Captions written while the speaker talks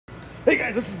Hey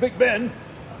guys, this is Big Ben.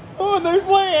 Oh, and there's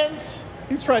Lance.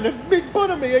 He's trying to make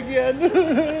fun of me again.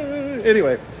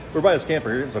 Anyway, we're by this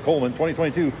camper here. It's a Coleman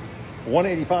 2022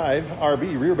 185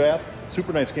 RB rear bath.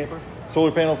 Super nice camper.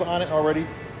 Solar panels on it already.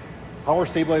 Power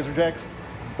stabilizer jacks.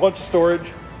 Bunch of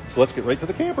storage. So let's get right to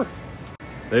the camper.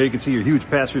 There you can see your huge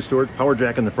pass-through storage. Power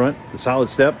jack in the front. The solid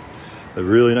step. The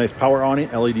really nice power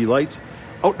awning. LED lights.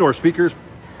 Outdoor speakers.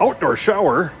 Outdoor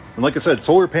shower. And like I said,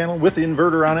 solar panel with the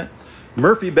inverter on it.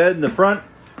 Murphy bed in the front,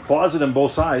 closet on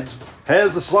both sides.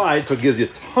 Has the slide, so it gives you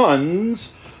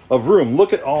tons of room.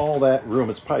 Look at all that room.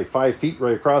 It's probably 5 feet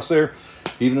right across there.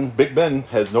 Even Big Ben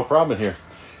has no problem in here.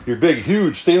 Your big,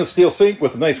 huge stainless steel sink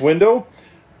with a nice window.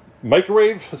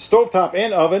 Microwave, stovetop,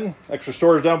 and oven. Extra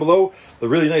storage down below. The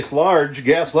really nice large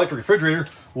gas electric refrigerator.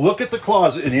 Look at the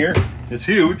closet in here. It's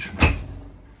huge.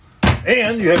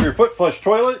 And you have your foot flush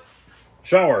toilet,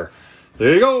 shower.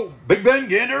 There you go. Big Ben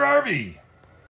Gander RV.